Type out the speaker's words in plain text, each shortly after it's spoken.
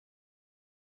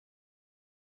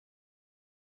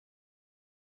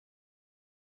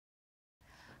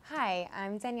Hi,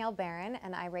 I'm Danielle Berrin,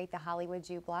 and I write the Hollywood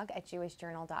Jew blog at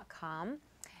jewishjournal.com.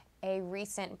 A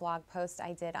recent blog post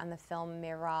I did on the film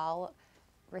Miral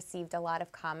received a lot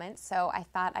of comments, so I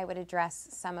thought I would address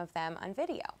some of them on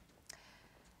video.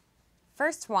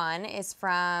 First one is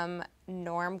from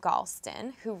Norm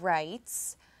Galston, who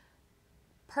writes,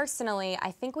 "Personally,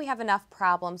 I think we have enough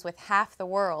problems with half the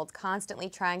world constantly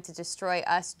trying to destroy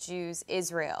us Jews,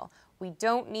 Israel. We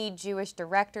don't need Jewish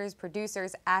directors,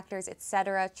 producers, actors,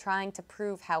 etc. trying to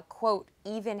prove how, quote,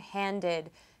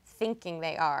 even-handed thinking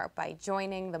they are by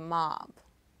joining the mob."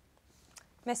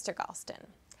 Mr. Galston,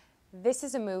 this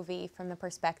is a movie from the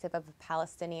perspective of a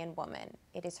Palestinian woman.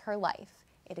 It is her life.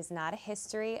 It is not a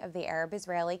history of the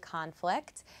Arab-Israeli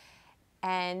conflict.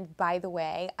 And by the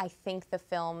way, I think the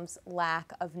film's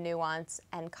lack of nuance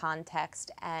and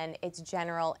context and its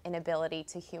general inability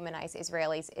to humanize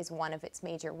Israelis is one of its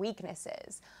major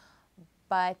weaknesses.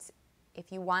 But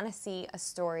if you want to see a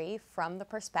story from the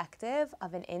perspective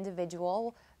of an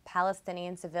individual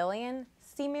Palestinian civilian,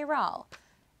 see Miral.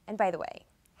 And by the way,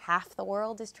 half the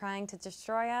world is trying to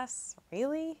destroy us?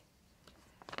 Really?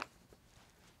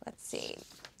 Let's see.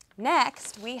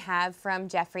 Next, we have from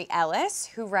Jeffrey Ellis,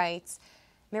 who writes,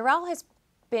 "Miral has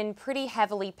been pretty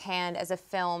heavily panned as a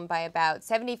film by about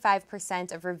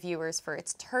 75% of reviewers for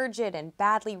its turgid and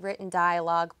badly written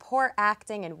dialogue, poor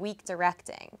acting, and weak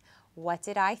directing. What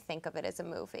did I think of it as a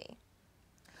movie?"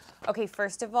 Okay,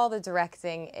 first of all, the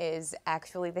directing is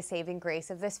actually the saving grace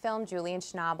of this film. Julian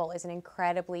Schnabel is an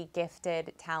incredibly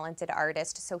gifted, talented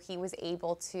artist, so he was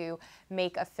able to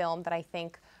make a film that I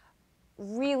think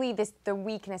really the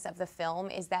weakness of the film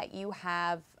is that you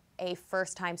have a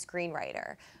first-time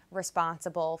screenwriter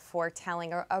responsible for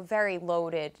telling a very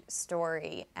loaded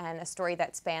story and a story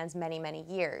that spans many, many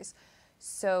years.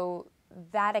 So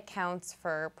that accounts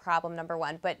for problem number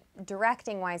one. But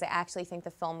directing-wise, I actually think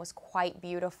the film was quite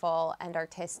beautiful and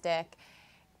artistic.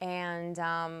 And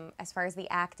as far as the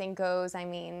acting goes, I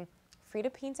mean, Frida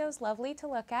Pinto's lovely to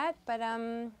look at, but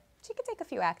she could take a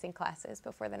few acting classes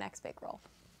before the next big role.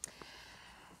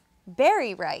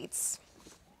 Barry writes,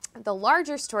 "The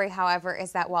larger story, however,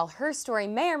 is that while her story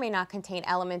may or may not contain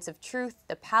elements of truth,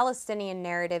 the Palestinian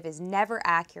narrative is never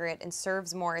accurate and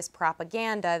serves more as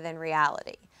propaganda than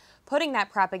reality. Putting that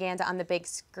propaganda on the big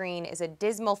screen is a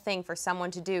dismal thing for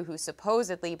someone to do who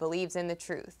supposedly believes in the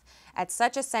truth. At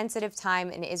such a sensitive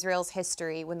time in Israel's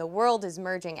history, when the world is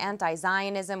merging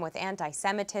anti-Zionism with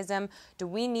anti-Semitism, do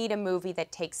we need a movie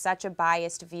that takes such a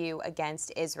biased view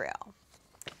against Israel?"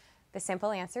 The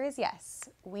simple answer is yes,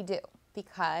 we do,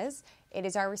 because it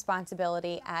is our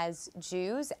responsibility as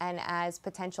Jews and as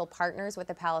potential partners with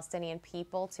the Palestinian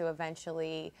people to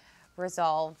eventually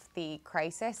resolve the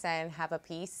crisis and have a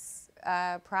peace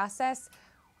process.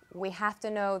 We have to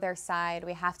know their side,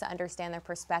 we have to understand their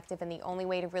perspective, and the only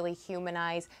way to really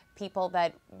humanize people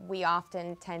that we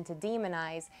often tend to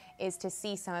demonize is to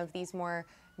see some of these more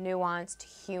nuanced,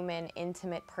 human,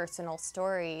 intimate, personal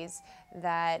stories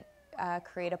that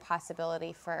create a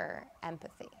possibility for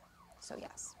empathy. So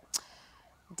yes.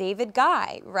 David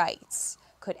Guy writes,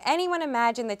 "Could anyone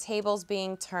imagine the tables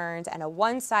being turned and a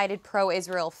one-sided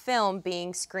pro-Israel film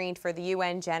being screened for the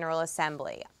UN General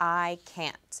Assembly? I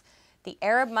can't. The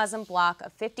Arab-Muslim bloc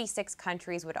of 56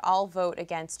 countries would all vote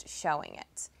against showing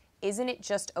it. Isn't it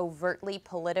just overtly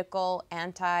political,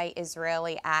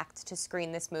 anti-Israeli act to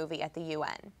screen this movie at the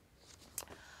UN?"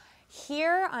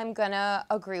 Here, I'm going to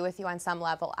agree with you on some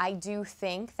level. I do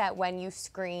think that when you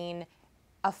screen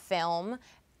a film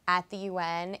at the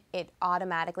UN, it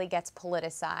automatically gets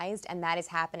politicized, and that is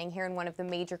happening here. And one of the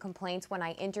major complaints when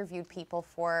I interviewed people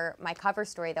for my cover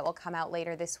story that will come out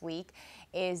later this week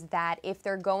is that if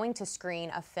they're going to screen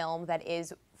a film that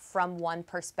is from one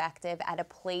perspective at a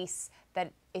place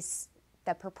that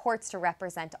purports to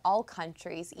represent all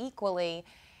countries equally,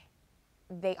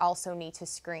 they also need to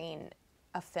screen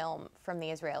a film from the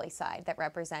Israeli side that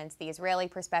represents the Israeli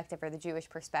perspective or the Jewish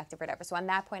perspective or whatever. So on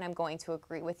that point, I'm going to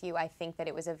agree with you. I think that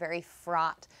it was a very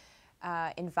fraught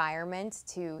environment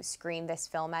to screen this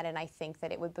film at, and I think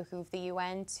that it would behoove the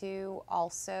UN to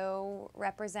also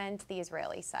represent the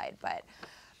Israeli side. But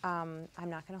I'm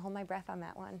not going to hold my breath on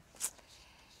that one.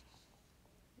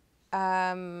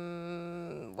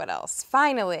 What else?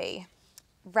 Finally,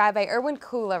 Rabbi Erwin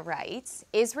Kula writes,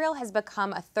 "Israel has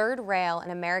become a third rail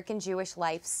in American Jewish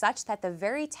life such that the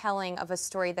very telling of a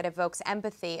story that evokes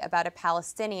empathy about a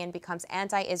Palestinian becomes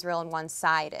anti-Israel and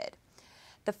one-sided.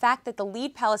 The fact that the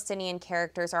lead Palestinian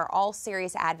characters are all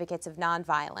serious advocates of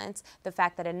nonviolence, the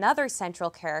fact that another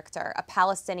central character, a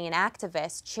Palestinian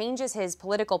activist, changes his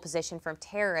political position from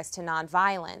terrorist to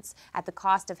nonviolence at the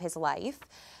cost of his life,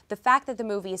 the fact that the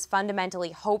movie is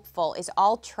fundamentally hopeful is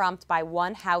all trumped by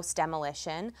one house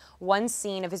demolition, one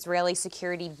scene of Israeli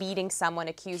security beating someone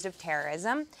accused of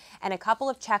terrorism, and a couple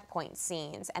of checkpoint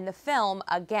scenes. And the film,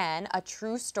 again, a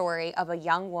true story of a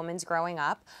young woman's growing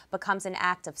up, becomes an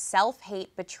act of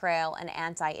self-hate, betrayal, and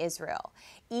anti-Israel.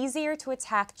 Easier to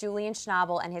attack Julian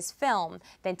Schnabel and his film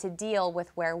than to deal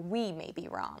with where we may be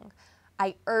wrong.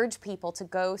 I urge people to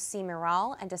go see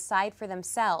Miral and decide for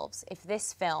themselves if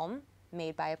this film,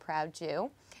 made by a proud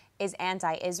Jew, is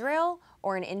anti-Israel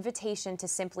or an invitation to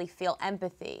simply feel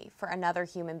empathy for another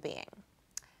human being.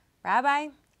 Rabbi,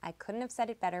 I couldn't have said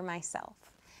it better myself.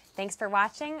 Thanks for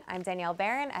watching. I'm Danielle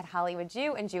Berrin at Hollywood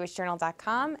Jew and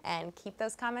JewishJournal.com, and keep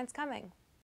those comments coming.